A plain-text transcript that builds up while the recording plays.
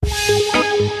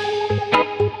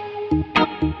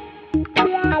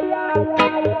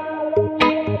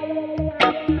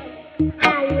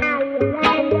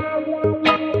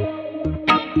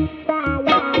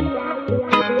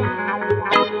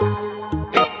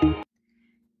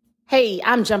Hey,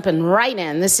 I'm jumping right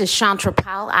in. This is Chantra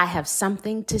Powell. I have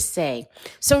something to say.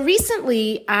 So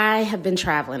recently I have been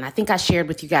traveling. I think I shared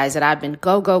with you guys that I've been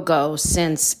go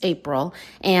since April,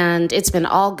 and it's been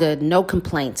all good. No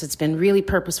complaints. It's been really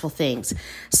purposeful things.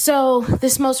 So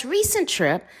this most recent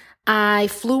trip, I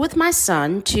flew with my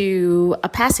son to a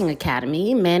passing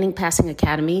academy. Manning Passing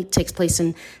Academy takes place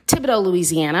in Thibodaux,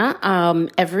 Louisiana,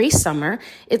 every summer.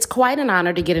 It's quite an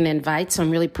honor to get an invite, so I'm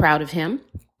really proud of him.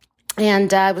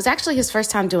 And it was actually his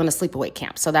first time doing a sleepaway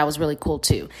camp, so that was really cool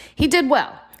too. He did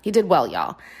well.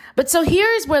 Y'all. But so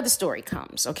here's where the story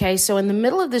comes, okay? So in the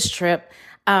middle of this trip,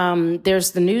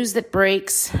 there's the news that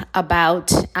breaks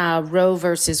about Roe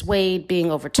versus Wade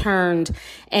being overturned,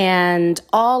 and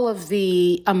all of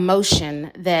the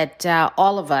emotion that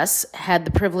all of us had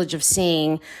the privilege of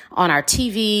seeing on our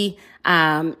TV,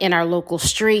 in our local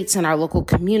streets, in our local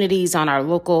communities, on our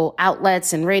local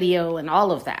outlets and radio and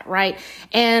all of that, right?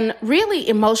 And really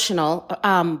emotional,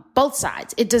 both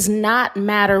sides. It does not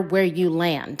matter where you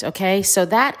land, okay? So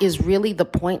that is really the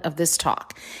point of this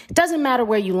talk. It doesn't matter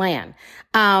where you land.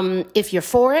 If you're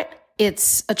for it,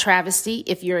 it's a travesty.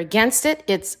 If you're against it,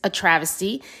 it's a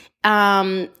travesty.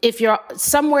 If you're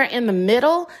somewhere in the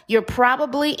middle, you're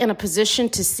probably in a position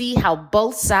to see how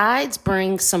both sides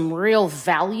bring some real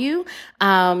value,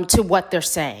 to what they're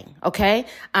saying. Okay.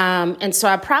 And so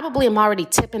I probably am already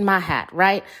tipping my hat,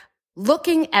 right?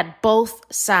 Looking at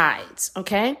both sides.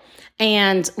 Okay.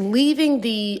 And leaving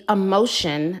the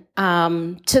emotion,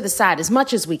 to the side as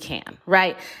much as we can,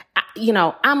 right?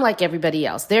 I'm like everybody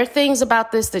else. There are things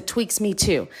about this that tweaks me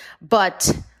too,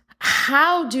 but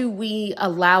how do we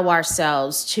allow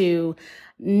ourselves to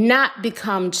not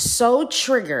become so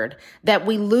triggered that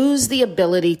we lose the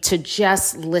ability to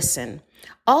just listen?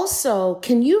 Also,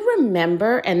 can you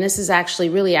remember, and this is actually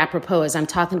really apropos as I'm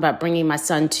talking about bringing my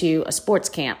son to a sports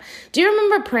camp. Do you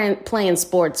remember playing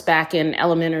sports back in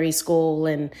elementary school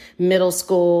and middle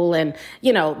school and,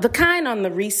 the kind on the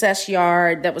recess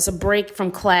yard that was a break from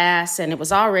class and it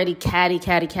was already catty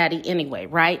anyway,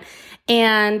 right?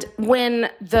 And when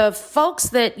the folks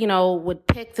that, would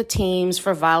pick the teams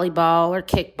for volleyball or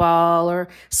kickball or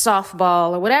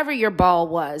softball or whatever your ball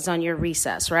was on your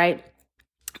recess, right?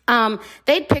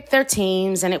 They'd pick their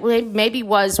teams, and it maybe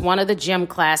was one of the gym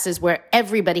classes where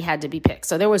everybody had to be picked.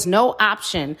 So there was no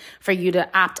option for you to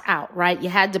opt out, right? You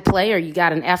had to play or you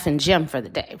got an F in gym for the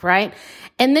day, right?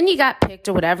 And then you got picked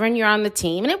or whatever, and you're on the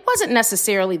team. And it wasn't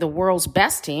necessarily the world's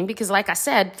best team because, like I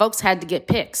said, folks had to get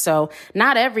picked. So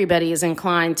not everybody is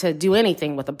inclined to do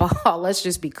anything with a ball. Let's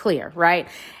just be clear, right?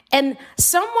 And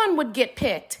someone would get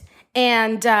picked.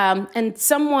 And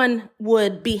someone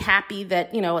would be happy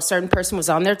that, a certain person was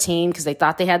on their team because they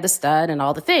thought they had the stud and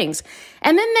all the things.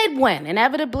 And then they'd win.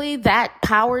 Inevitably, that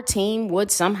power team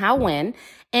would somehow win.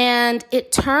 And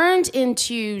it turned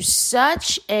into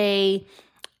such a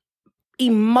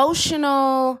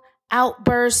emotional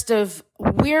outburst of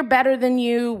we're better than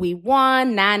you. We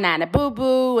won, na boo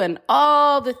boo, and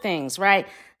all the things, right?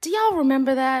 Do y'all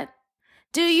remember that?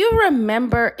 Do you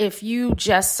remember if you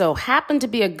just so happened to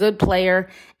be a good player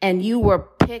and you were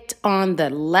picked on the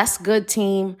less good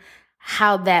team,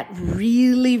 how that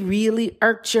really, really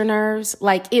irked your nerves?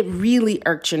 Like it really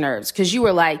irked your nerves because you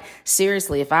were like,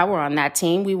 seriously, if I were on that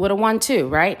team, we would have won too,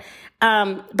 right?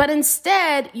 But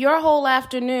instead, your whole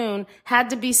afternoon had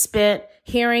to be spent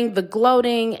hearing the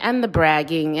gloating and the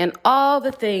bragging and all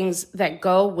the things that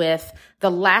go with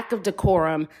the lack of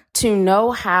decorum to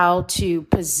know how to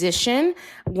position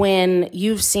when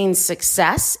you've seen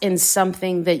success in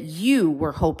something that you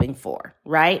were hoping for,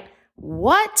 right?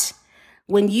 What?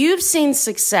 When you've seen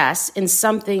success in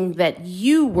something that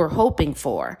you were hoping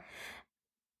for,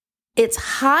 it's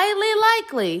highly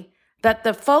likely that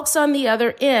the folks on the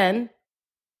other end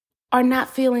are not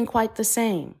feeling quite the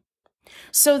same.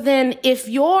 So then if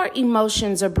your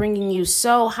emotions are bringing you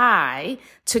so high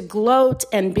to gloat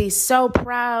and be so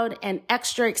proud and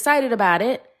extra excited about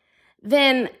it,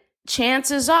 then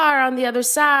chances are on the other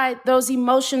side, those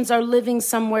emotions are living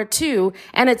somewhere too,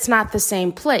 and it's not the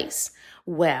same place.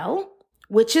 Well,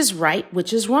 which is right,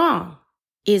 which is wrong?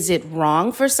 Is it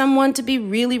wrong for someone to be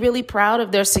really, really proud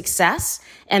of their success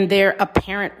and their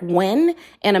apparent win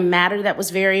in a matter that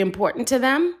was very important to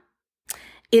them?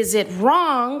 Is it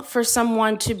wrong for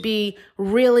someone to be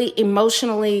really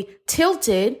emotionally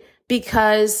tilted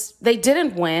because they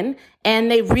didn't win and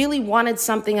they really wanted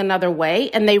something another way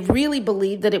and they really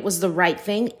believed that it was the right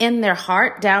thing in their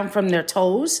heart down from their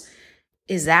toes?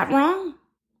 Is that wrong?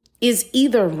 Is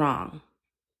either wrong?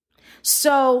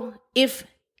 So if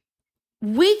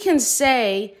we can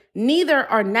say neither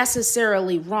are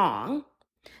necessarily wrong,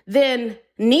 then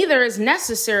neither is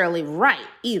necessarily right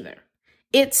either.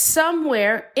 It's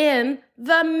somewhere in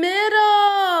the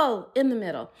middle. In the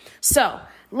middle. So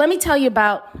let me tell you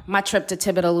about my trip to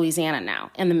Thibodaux, Louisiana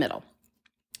now, in the middle.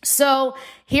 So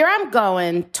here I'm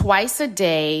going twice a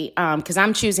day because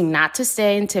I'm choosing not to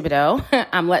stay in Thibodaux.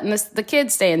 I'm letting the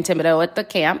kids stay in Thibodaux at the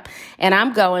camp. And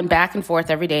I'm going back and forth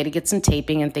every day to get some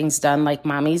taping and things done like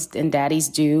mommies and daddies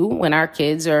do when our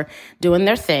kids are doing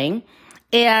their thing.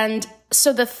 And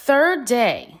so the third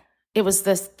day, it was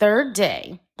the third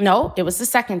day. No, it was the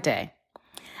second day.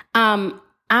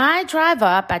 I drive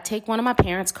up. I take one of my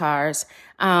parents' cars.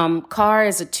 Car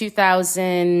is a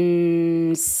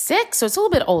 2006, so it's a little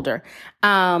bit older.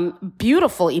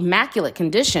 Beautiful, immaculate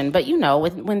condition. But,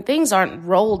 when things aren't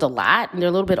rolled a lot and they're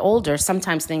a little bit older,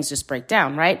 sometimes things just break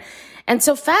down, right? And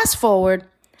so fast forward,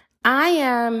 I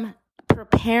am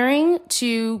preparing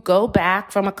to go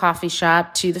back from a coffee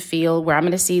shop to the field where I'm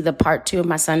going to see the part 2 of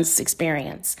my son's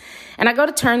experience. And I go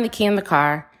to turn the key in the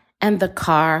car, and the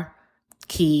car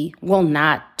key will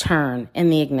not turn in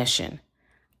the ignition.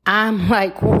 I'm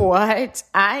like, what?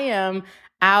 I am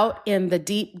out in the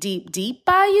deep, deep, deep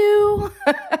bayou,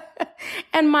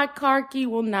 and my car key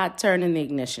will not turn in the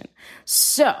ignition.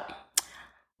 So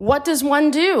what does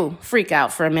one do? Freak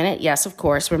out for a minute. Yes, of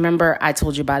course. Remember, I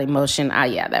told you about emotion.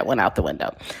 That went out the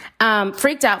window.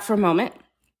 Freaked out for a moment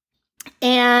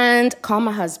and call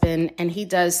my husband, and he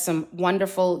does some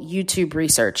wonderful YouTube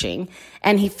researching,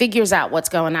 and he figures out what's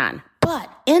going on.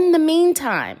 But in the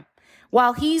meantime,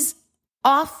 while he's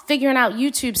off figuring out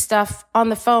YouTube stuff on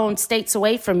the phone states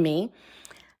away from me,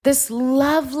 this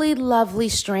lovely, lovely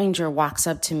stranger walks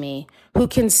up to me who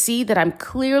can see that I'm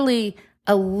clearly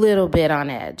a little bit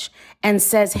on edge and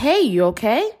says, "Hey, you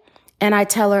okay?" And I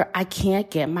tell her I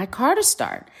can't get my car to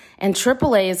start. And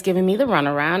AAA is giving me the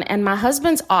runaround, and my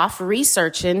husband's off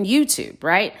researching YouTube,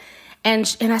 right? And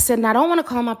I said, "I don't want to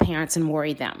call my parents and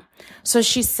worry them." So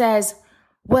she says,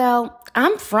 "Well,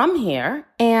 I'm from here,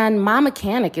 and my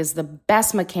mechanic is the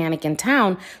best mechanic in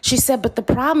town." She said, "But the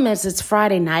problem is it's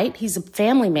Friday night. He's a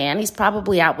family man. He's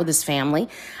probably out with his family.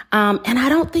 And I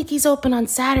don't think he's open on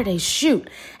Saturday. Shoot."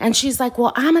 And she's like,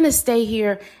 "Well, I'm going to stay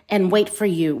here and wait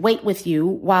with you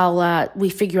while we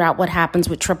figure out what happens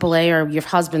with AAA or your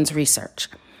husband's research."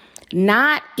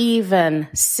 Not even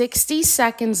 60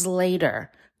 seconds later,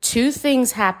 2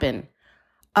 things happen.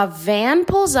 A van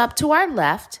pulls up to our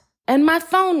left, and my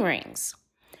phone rings.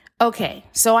 Okay,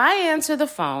 so I answer the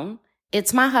phone.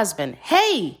 It's my husband.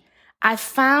 "Hey, I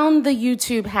found the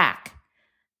YouTube hack.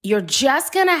 You're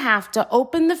just going to have to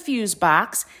open the fuse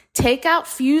box, take out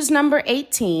fuse number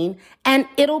 18, and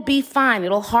it'll be fine.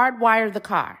 It'll hardwire the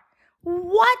car."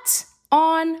 What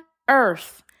on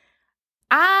earth?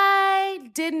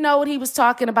 I didn't know what he was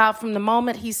talking about from the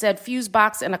moment he said fuse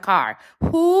box in a car.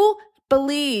 Who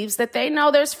believes that they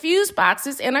know there's fuse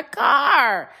boxes in a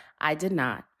car? I did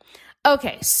not.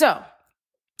 Okay, so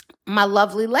my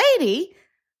lovely lady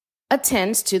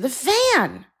attends to the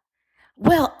van.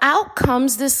 Well, out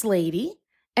comes this lady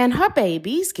and her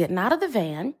baby's getting out of the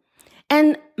van.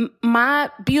 And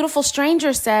my beautiful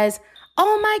stranger says,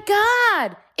 "Oh my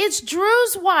God, it's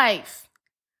Drew's wife."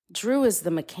 Drew is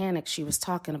the mechanic she was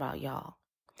talking about, y'all.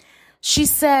 She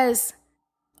says,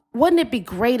 "Wouldn't it be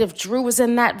great if Drew was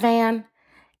in that van?"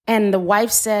 And the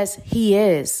wife says, "He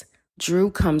is."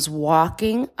 Drew comes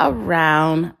walking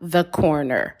around the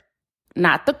corner,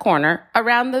 not the corner,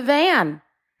 around the van.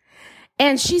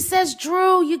 And she says,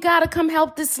 "Drew, you got to come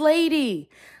help this lady.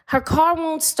 Her car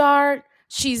won't start.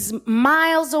 She's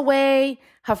miles away.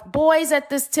 Her boy's at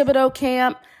this Thibodaux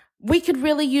camp. We could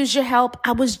really use your help.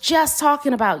 I was just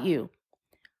talking about you."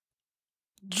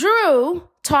 Drew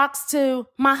talks to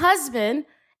my husband,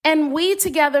 and we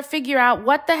together figure out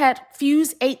what the heck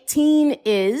fuse 18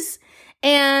 is.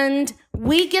 And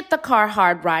we get the car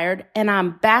hardwired, and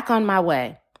I'm back on my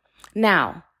way.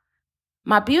 Now,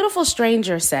 my beautiful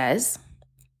stranger says,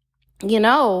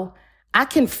 "I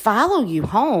can follow you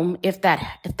home if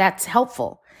that's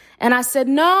helpful." And I said,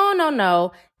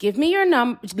 No. Give me your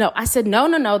number. No, I said,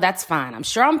 no, that's fine. I'm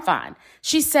sure I'm fine.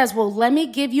 She says, "Well, let me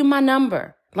give you my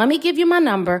number.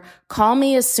 Call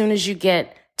me as soon as you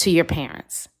get to your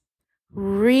parents."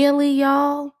 Really,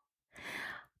 y'all?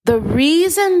 The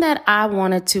reason that I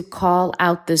wanted to call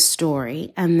out this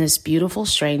story and this beautiful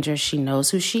stranger, she knows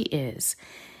who she is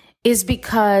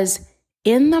because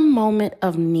in the moment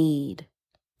of need,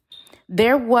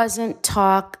 there wasn't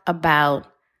talk about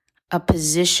a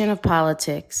position of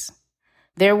politics.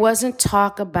 There wasn't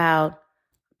talk about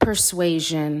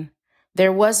persuasion.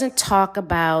 There wasn't talk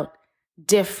about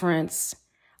difference.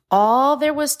 All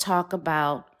there was talk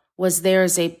about was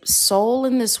there's a soul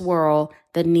in this world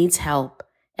that needs help,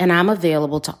 and I'm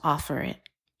available to offer it.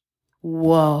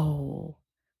 Whoa.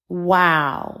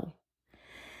 Wow.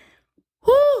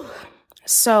 Whew.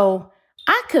 So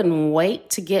I couldn't wait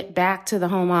to get back to the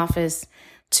home office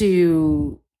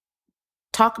to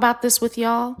talk about this with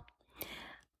y'all.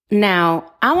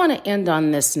 Now, I want to end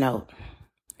on this note.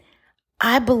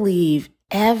 I believe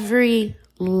every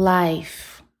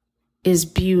life is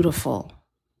beautiful.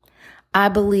 I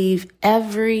believe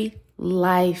every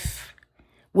life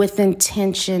with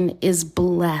intention is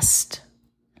blessed.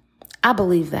 I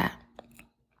believe that.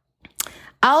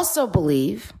 I also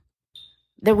believe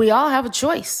that we all have a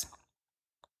choice.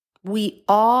 We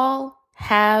all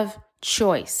have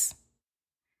choice.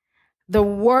 The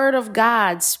Word of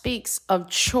God speaks of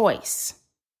choice.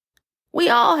 We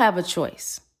all have a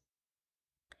choice.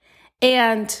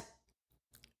 And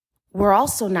we're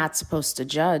also not supposed to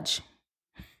judge.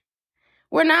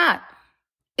 We're not.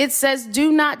 It says,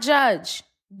 do not judge.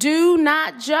 Do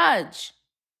not judge.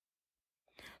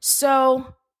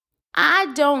 So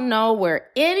I don't know where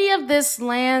any of this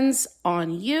lands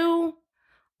on you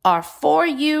or for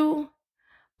you,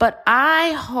 but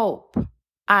I hope,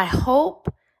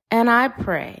 and I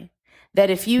pray that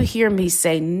if you hear me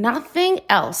say nothing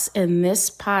else in this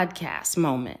podcast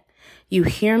moment, you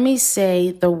hear me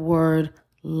say the word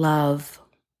love.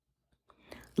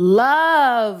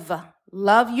 Love.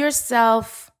 Love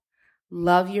yourself.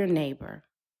 Love your neighbor.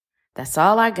 That's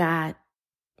all I got.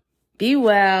 Be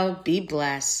well. Be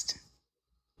blessed.